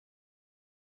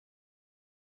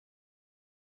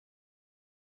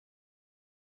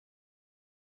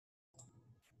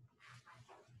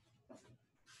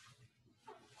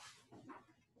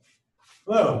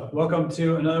Hello, welcome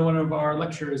to another one of our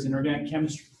lectures in organic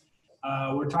chemistry.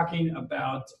 We're talking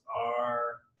about our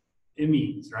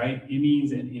amines, right?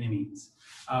 Amines and enamines.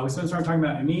 We started talking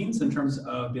about amines in terms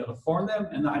of being able to form them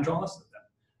and the hydrolysis of them.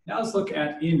 Now let's look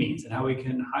at amines and how we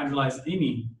can hydrolyze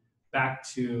amine back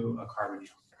to a carbonyl.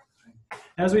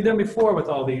 As we've done before with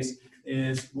all these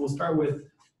is we'll start with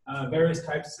various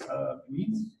types of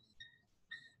amines.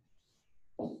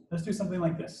 Let's do something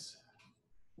like this.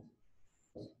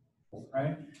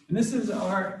 Right? And this is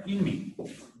our enamine.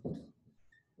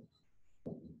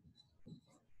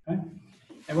 Okay?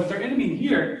 And with our enamine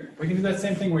here, we can do that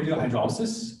same thing where we do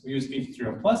hydrolysis. We use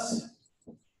H3O+.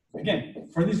 Again,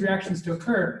 for these reactions to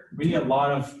occur, we need a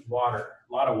lot of water,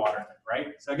 right?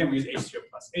 So again, we use H3O+.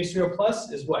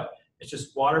 H3O+ is what? It's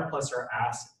just water plus our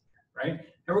acid, right?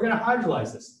 And we're going to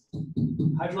hydrolyze this.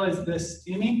 Hydrolyze this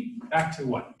enamine back to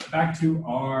what? Back to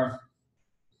our,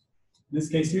 in this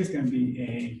case here, it's going to be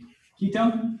a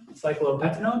ketone,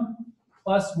 cyclopentanone,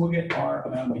 plus we'll get our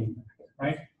amine,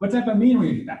 right? What type of amine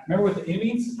we get back? Remember with the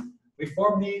amines, we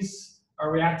form these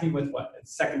are reacting with what?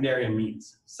 It's secondary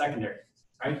amines,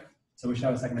 right? So we should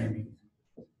have a secondary amine.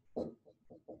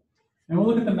 And we'll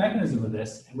look at the mechanism of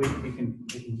this, and we can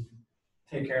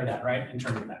take care of that, right, in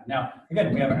terms of that. Now,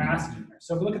 again, we have our acid in there.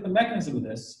 So if we look at the mechanism of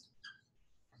this,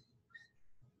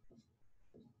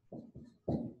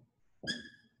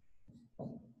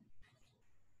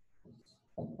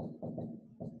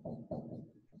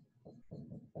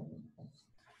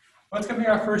 what's going to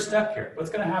be our first step here? What's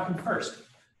going to happen first?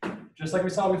 Just like we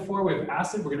saw before, we have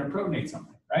acid, we're going to protonate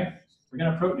something, right? We're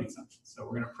going to protonate something. So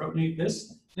we're going to protonate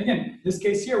this. And again, this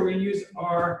case here, we're going to use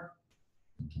our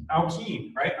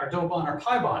alkene, right? Our double bond, our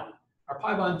pi bond. Our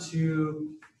pi bond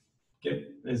to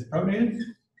get is protonated.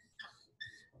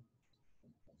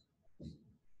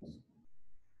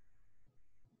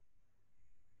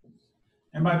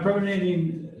 And by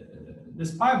protonating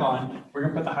this pi bond, we're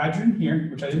going to put the hydrogen here,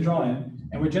 which I didn't draw in,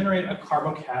 and we generate a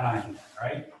carbocation,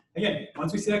 right? Again,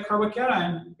 once we see that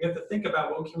carbocation, we have to think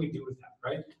about what can we do with that,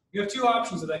 right? We have two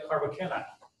options of that carbocation,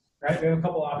 right? We have a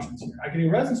couple options here. I can do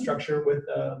resin structure with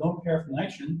a lone pair from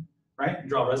nitrogen, right? And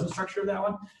draw a resin structure of that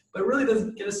one, but it really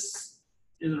doesn't get us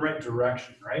in the right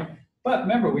direction, right? But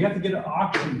remember, we have to get an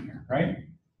oxygen here, right?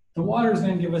 The water is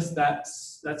going to give us that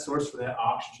source for that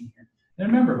oxygen here.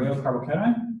 And remember, we have a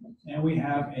carbocation and we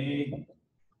have a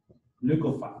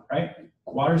nucleophile, right?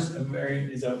 Water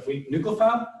is a weak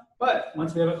nucleophile, but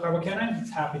once we have a carbocation, it's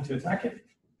happy to attack it.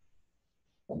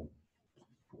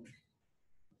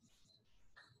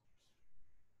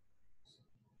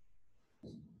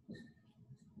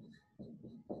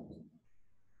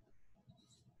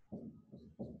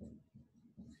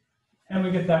 And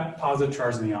we get that positive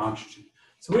charge in the oxygen.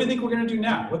 So what do you think we're going to do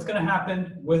now? What's going to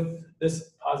happen with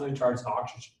this positively charged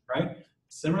oxygen, right?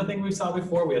 Similar thing we saw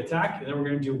before, we attack, and then we're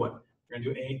going to do what? We're going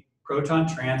to do a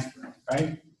proton transfer,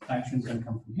 right? Nitrogen's going to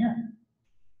come from here.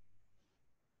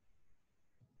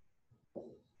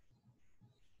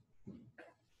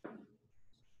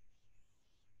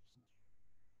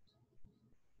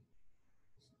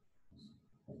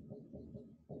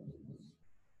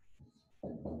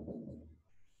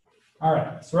 All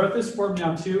right, so we're at this form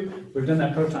now too. We've done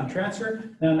that proton transfer.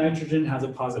 Now nitrogen has a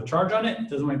positive charge on it. It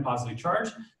doesn't remain positively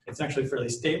charged. It's actually fairly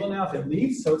stable now if it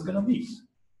leaves, so it's going to leave.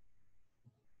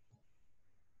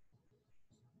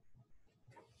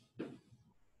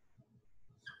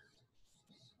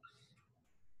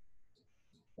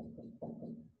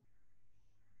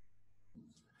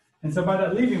 And so by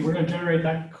that leaving, we're going to generate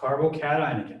that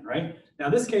carbocation again, right? Now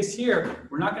this case here,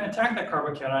 we're not going to attack that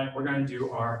carbocation. We're going to do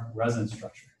our resin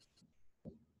structure.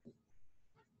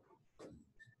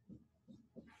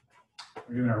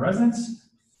 We're doing our resonance.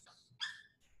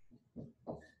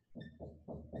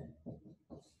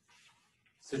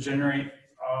 To generate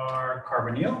our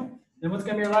carbonyl. Then what's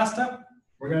going to be our last step?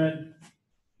 We're going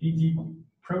to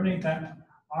deprotonate that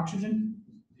oxygen.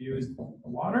 Use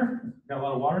water. Got a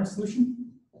lot of water in solution.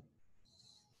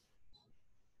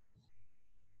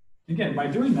 Again, by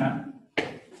doing that,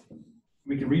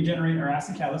 we can regenerate our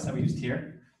acid catalyst that we used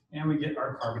here, and we get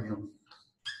our carbonyl.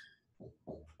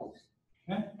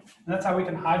 Okay? And that's how we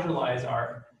can hydrolyze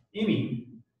our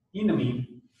enamine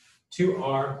to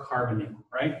our carbonyl,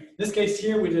 right? In this case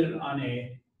here, we did it on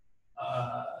a,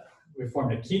 we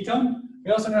formed a ketone.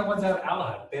 We also know ones that have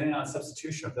aldehyde, depending on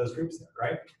substitution of those groups there,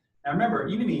 right? Now remember,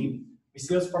 enamine, we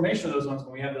see those formation of those ones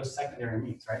when we have those secondary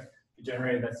amines, right? We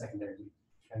generated that secondary amine,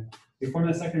 okay? We formed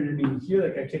that secondary amine here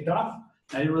that got kicked off.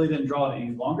 I really didn't draw it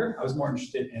any longer. I was more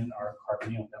interested in our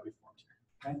carbonyl that we formed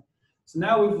here, okay? So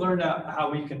now we've learned out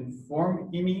how we can form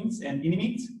amines and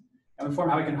enamines, and we form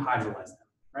how we can hydrolyze them,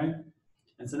 right?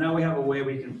 And so now we have a way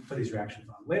we can put these reactions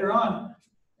on. Later on,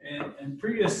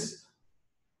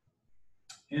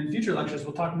 in future lectures,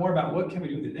 we'll talk more about what can we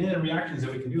do with the reactions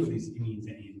that we can do with these amines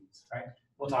and amines, right?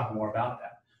 We'll talk more about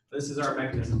that. This is our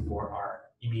mechanism for our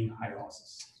amine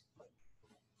hydrolysis.